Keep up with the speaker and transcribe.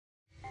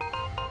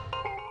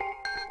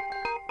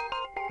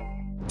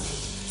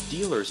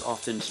Dealers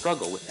often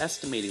struggle with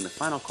estimating the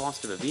final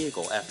cost of a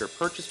vehicle after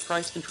purchase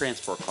price and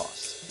transport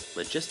costs.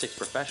 Logistics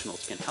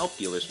professionals can help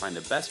dealers find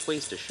the best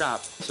ways to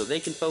shop so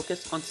they can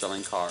focus on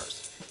selling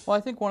cars. Well,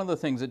 I think one of the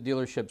things that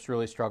dealerships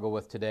really struggle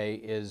with today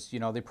is,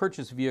 they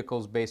purchase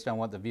vehicles based on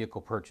what the vehicle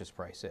purchase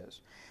price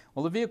is.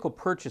 Well, the vehicle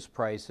purchase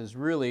price is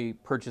really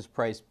purchase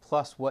price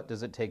plus what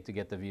does it take to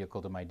get the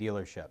vehicle to my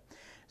dealership.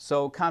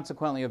 So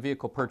consequently, a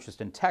vehicle purchased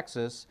in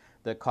Texas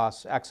that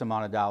costs X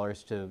amount of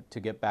dollars to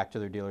get back to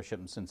their dealership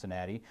in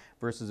Cincinnati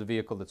versus a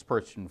vehicle that's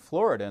purchased in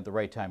Florida at the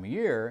right time of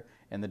year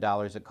and the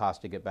dollars it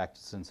costs to get back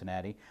to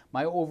Cincinnati,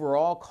 my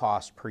overall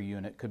cost per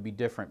unit could be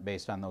different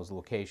based on those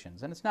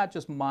locations. And it's not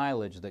just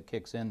mileage that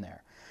kicks in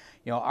there.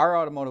 Our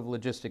automotive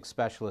logistics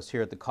specialists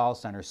here at the call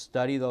center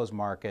study those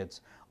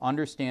markets,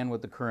 understand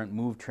what the current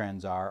move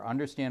trends are,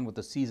 understand what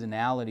the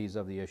seasonalities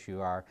of the issue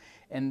are,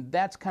 and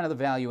that's kind of the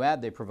value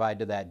add they provide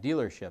to that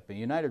dealership. A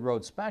United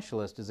Road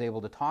specialist is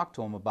able to talk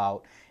to them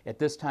about, at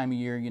this time of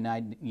year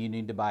you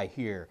need to buy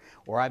here,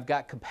 or I've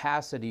got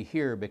capacity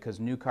here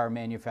because new car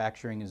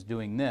manufacturing is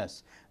doing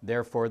this,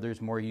 therefore there's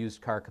more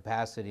used car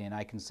capacity and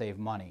I can save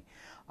money.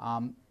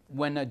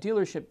 When a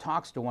dealership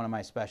talks to one of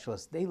my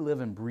specialists, they live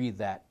and breathe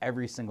that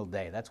every single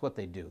day. That's what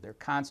they do. They're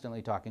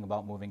constantly talking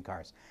about moving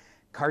cars.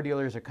 Car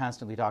dealers are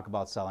constantly talking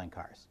about selling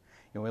cars.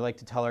 We like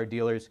to tell our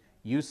dealers,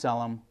 you sell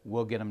them,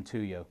 we'll get them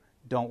to you.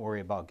 Don't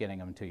worry about getting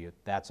them to you.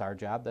 That's our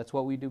job. That's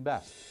what we do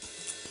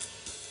best.